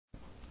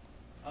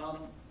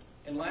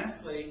And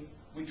lastly,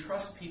 we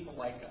trust people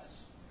like us.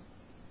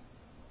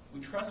 We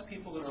trust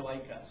people that are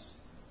like us.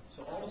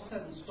 So all of a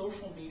sudden,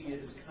 social media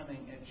is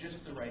coming at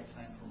just the right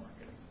time for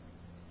marketing.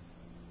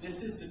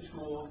 This is the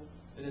tool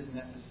that is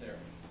necessary.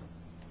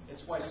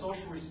 It's why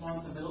social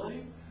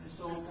responsibility is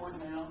so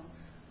important now,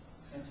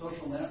 and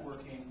social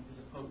networking is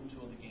a potent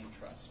tool to gain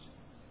trust.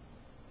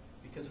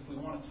 Because if we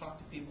want to talk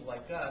to people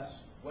like us,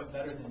 what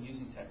better than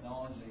using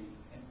technology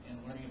and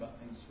learning about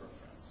things through our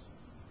friends?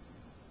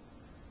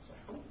 So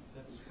I hope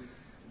that was worth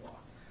the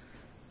walk.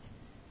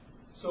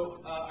 So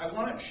I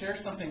want to share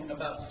something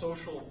about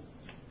social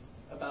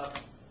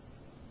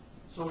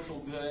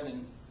good,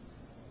 and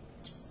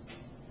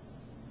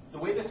the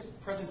way this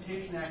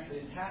presentation actually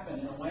has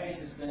happened in a way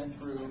has been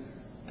through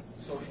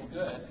social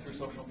good, through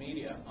social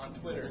media, on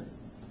Twitter.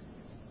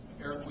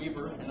 Eric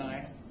Weaver and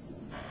I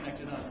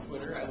connected on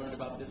Twitter. I learned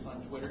about this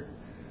on Twitter.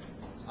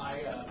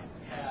 I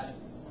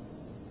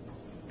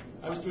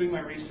was doing my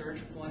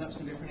research, pulling up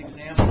some different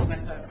examples, and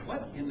I thought,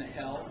 what in the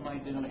hell am I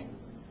doing?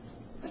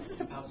 This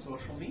is about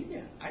social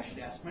media. I should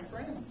ask my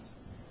friends.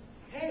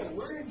 Hey,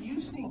 where have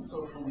you seen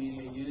social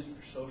media used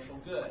for social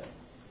good?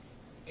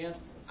 And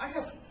I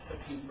have a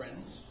few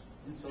friends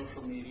in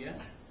social media,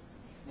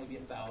 maybe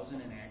 1,000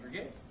 in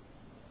aggregate.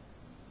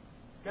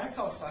 Guy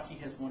Kawasaki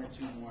has 1 or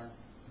 2 more,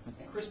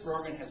 and Chris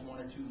Brogan has 1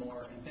 or 2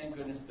 more, and thank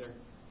goodness they're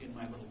in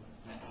my little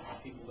network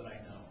of people that I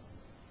know.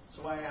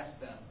 So I asked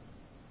them,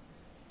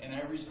 and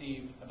I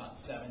received about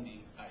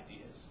 70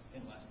 ideas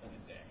in less than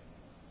a day.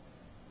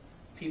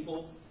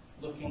 People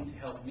looking to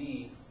help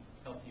me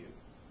help you.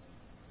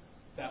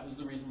 That was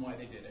the reason why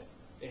they did it.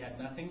 They had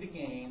nothing to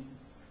gain.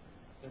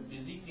 They're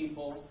busy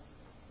people.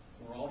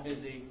 We're all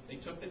busy. They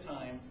took the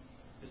time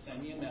to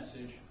send me a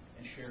message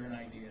and share an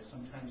idea,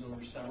 sometimes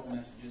over several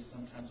messages,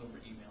 sometimes over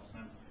emails.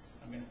 And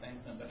I'm going to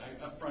thank them. But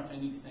up front, I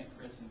need to thank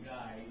Chris and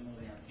Guy, even though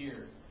they aren't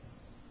here.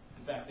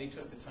 In fact, they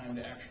took the time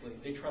to actually,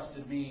 they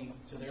trusted me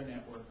to their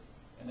network,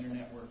 and their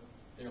network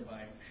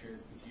thereby shared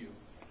with you.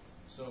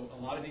 So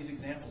a lot of these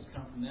examples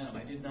come from them.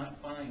 I did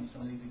not find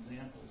some of these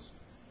examples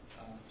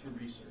through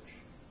research.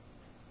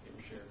 They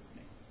were shared with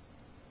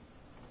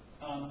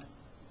me.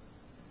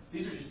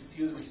 These are just a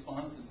few of the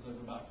responses of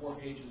about 4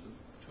 pages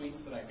of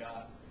tweets that I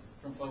got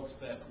from folks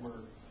that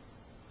were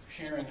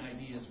sharing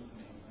ideas with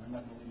me. I'm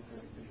not going to leave it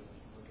very visual.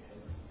 Look ahead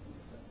and see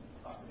what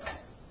we'll talk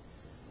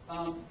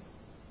about.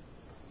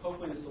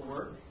 Hopefully this will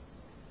work.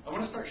 I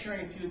want to start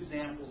sharing a few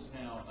examples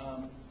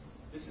now.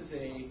 This is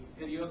a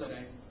video that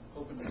I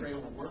hope and pray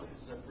will work.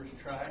 This is our first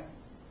try.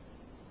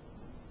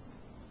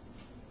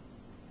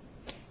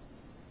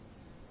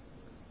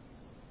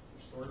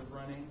 We're sort of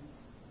running.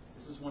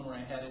 This is one where I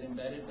had it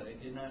embedded, but I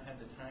did not have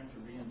the time to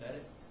re-embed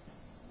it.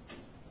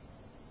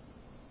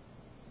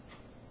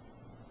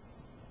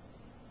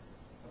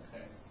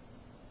 Okay.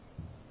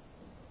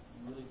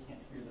 You really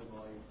can't hear the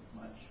volume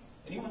much.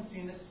 Anyone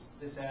seen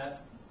this ad?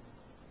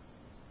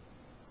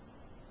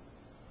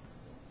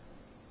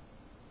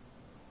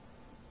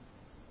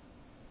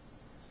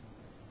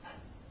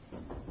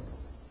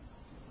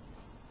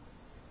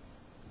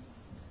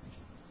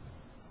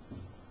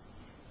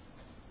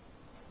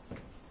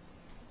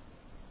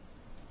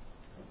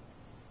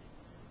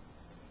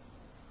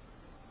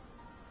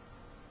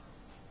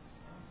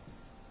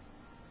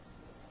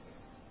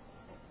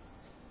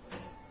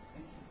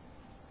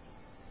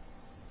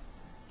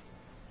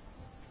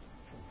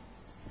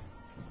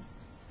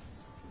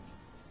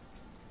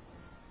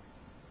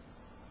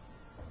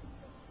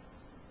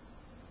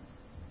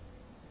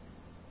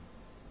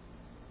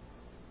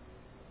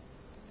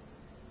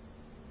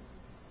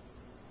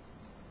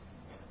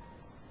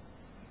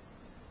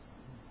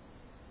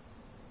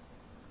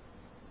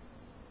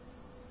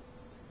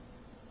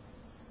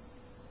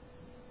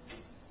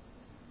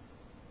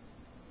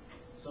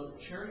 So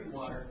charity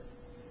water,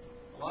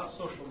 a lot of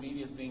social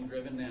media is being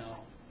driven now.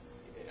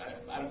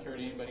 I don't care what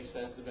anybody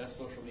says, the best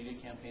social media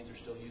campaigns are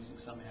still using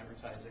some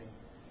advertising.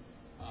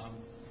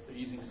 They're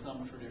using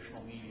some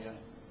traditional media.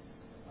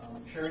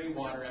 Charity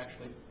water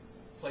actually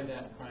played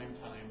that in prime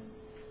time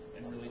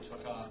and really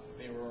took off.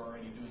 They were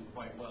already doing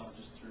quite well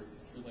just through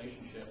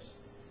relationships.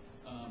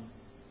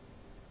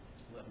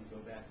 Let me go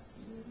back.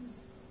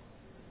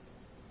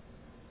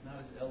 Not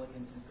as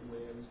elegant as the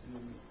way I was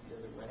doing it the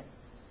other way.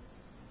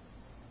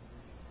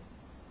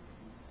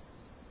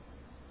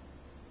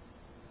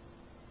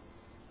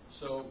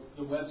 So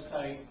the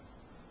website,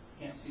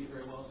 can't see it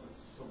very well, so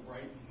it's so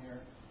bright in here.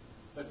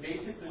 But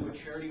basically what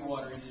charity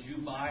water is you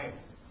buy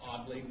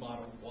oddly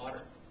bottled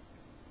water.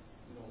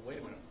 You go, wait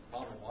a minute,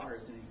 bottled water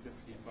isn't any good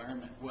for the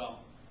environment.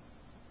 Well,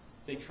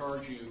 they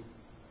charge you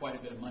quite a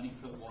bit of money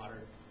for the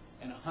water,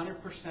 and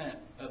 100%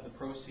 of the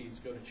proceeds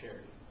go to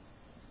charity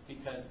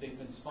because they've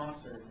been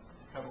sponsored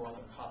to cover all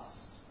their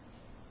costs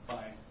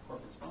by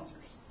corporate sponsors.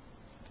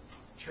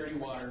 Charity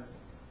water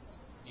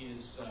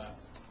is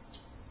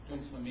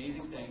doing some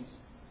amazing things.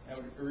 I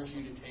would urge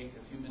you to take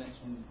a few minutes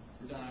when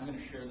we're done. I'm going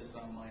to share this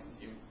online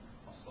with you.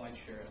 I'll slide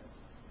share it.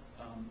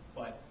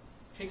 But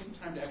take some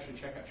time to actually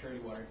check out charity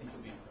water. I think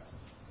you'll be impressed.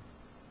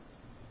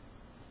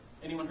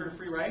 Anyone heard of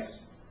free rice?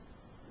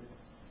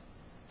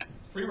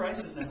 Free rice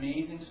is an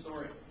amazing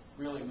story,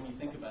 really, when you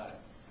think about it.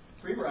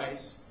 Free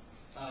rice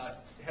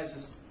has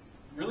this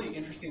really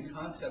interesting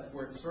concept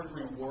where it sort of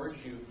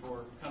rewards you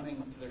for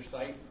coming to their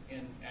site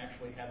and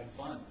actually having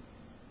fun,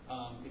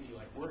 if you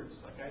like words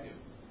like I do.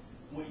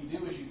 What you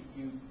do is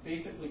you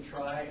basically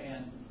try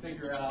and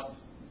figure out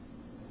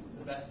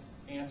the best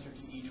answer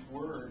to each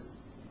word,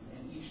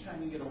 and each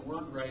time you get a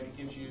word right, it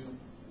gives you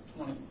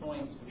 20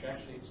 points, which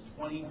actually is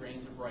 20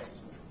 grains of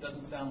rice, which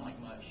doesn't sound like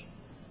much,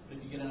 but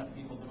if you get enough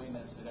people doing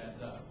this, it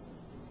adds up.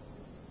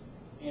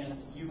 And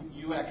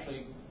you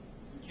actually,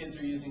 kids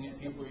are using it,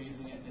 people are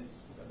using it, and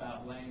it's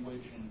about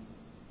language and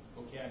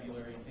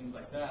vocabulary and things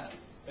like that.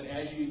 But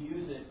as you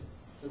use it,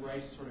 the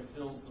rice sort of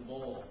fills the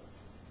bowl.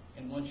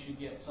 And once you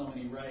get so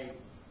many right,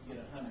 you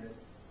get 100, and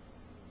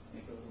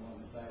it goes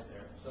along the side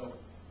there. So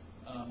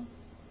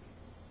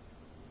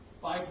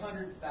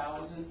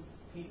 500,000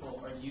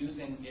 people are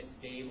using it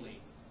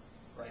daily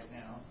right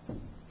now.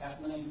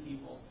 500,000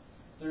 people,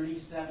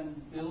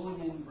 37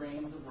 billion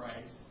grains of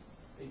rice.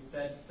 They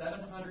fed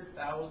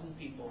 700,000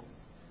 people,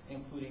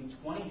 including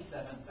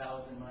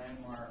 27,000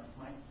 Myanmar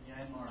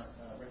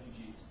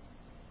refugees.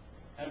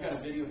 I've got a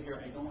video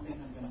here. I don't think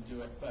I'm going to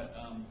do it, but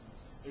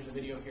there's a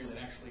video here that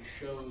actually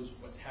shows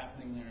what's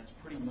happening there. It's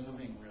pretty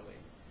moving, really,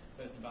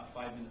 but it's about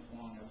 5 minutes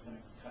long. I was going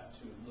to cut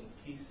to a little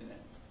piece in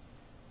it,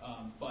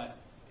 but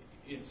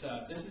it's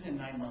this is in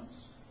 9 months.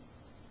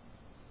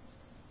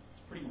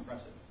 It's pretty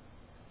impressive.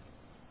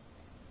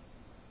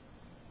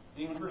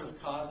 Anyone heard of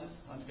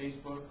Causes on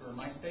Facebook or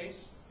MySpace?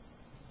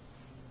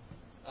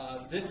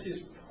 This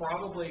is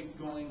probably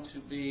going to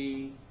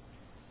be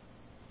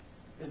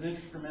as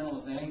instrumental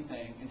as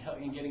anything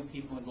in getting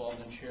people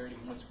involved in charity.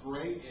 And what's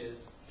great is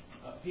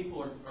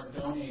people are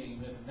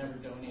donating that have never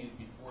donated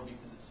before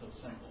because it's so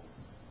simple.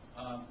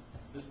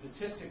 The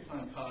statistics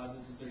on Causes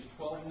is there's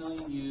 12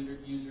 million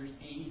users,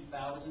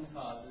 80,000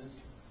 causes.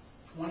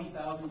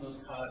 20,000 of those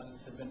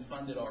causes have been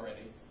funded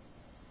already.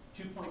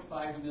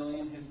 2.5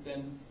 million has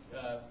been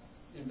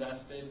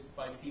invested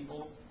by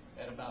people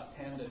at about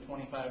 $10 to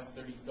 $25,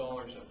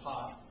 $30 a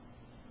pop.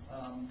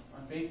 On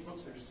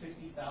Facebook, there's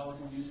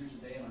 60,000 users a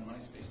day, and on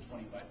MySpace,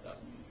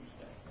 25,000 users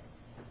a day.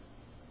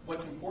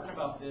 What's important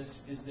about this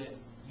is that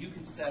you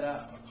can set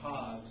up a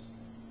cause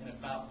in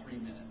about 3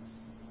 minutes,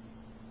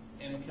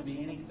 and it can be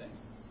anything.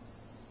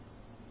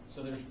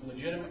 So there's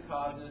legitimate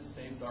causes,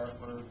 Save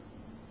Darfur.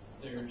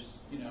 There's,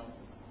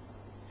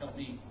 help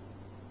me,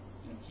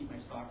 keep my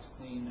stocks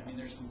clean. I mean,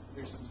 there's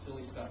some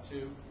silly stuff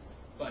too.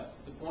 But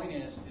the point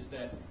is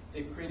that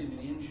they've created an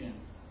engine,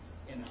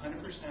 and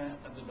 100%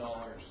 of the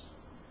dollars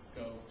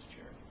go to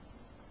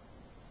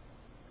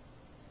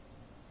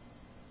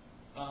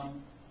charity.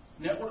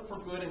 Network for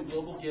Good and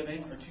Global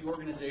Giving are two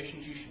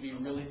organizations you should be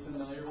really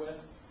familiar with.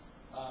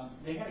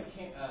 They had a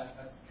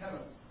kind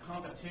of a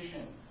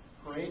competition.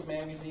 Parade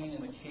Magazine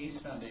and the Case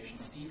Foundation,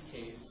 Steve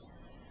Case.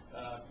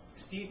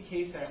 Steve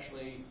Case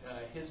actually,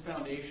 his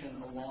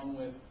foundation, along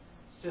with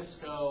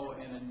Cisco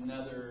and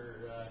another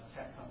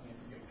tech company, I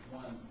forget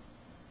which one,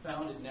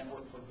 founded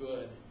Network for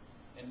Good.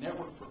 And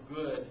Network for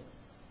Good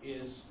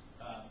is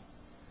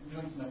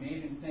doing some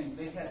amazing things.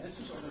 This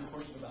was over the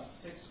course of about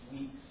 6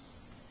 weeks.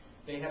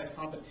 They had a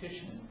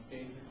competition,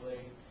 basically,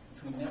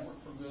 between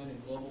Network for Good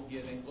and Global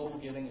Giving. Global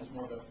Giving is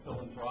more of a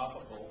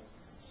philanthropical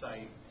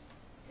site.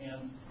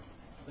 And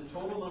the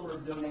total number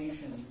of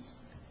donations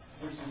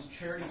versus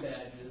charity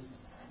badges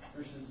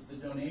versus the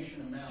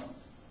donation amount,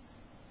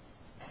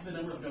 the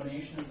number of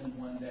donations in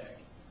one day.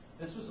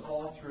 This was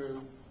all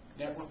through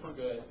Network for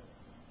Good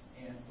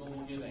and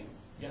Global Giving.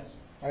 Yes?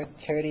 Are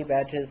charity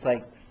badges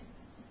like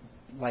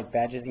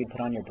badges you put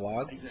on your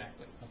blog?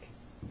 Exactly. Okay.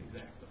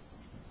 Exactly.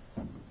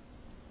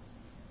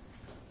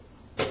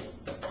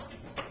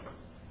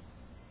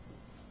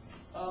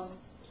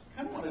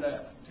 Kind of wanted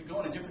to go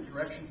in a different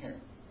direction here.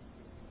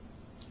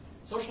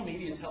 Social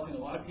media is helping a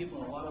lot of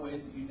people in a lot of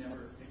ways that you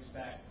never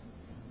expect.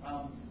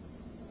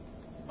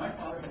 My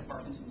father had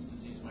Parkinson's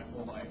disease my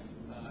whole life.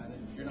 And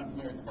if you're not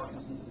familiar with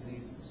Parkinson's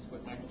disease, it's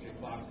what Michael J.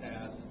 Fox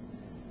has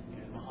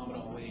and Muhammad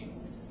Ali.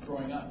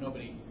 Growing up,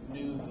 nobody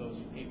knew those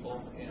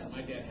people, and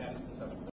my dad had it since I was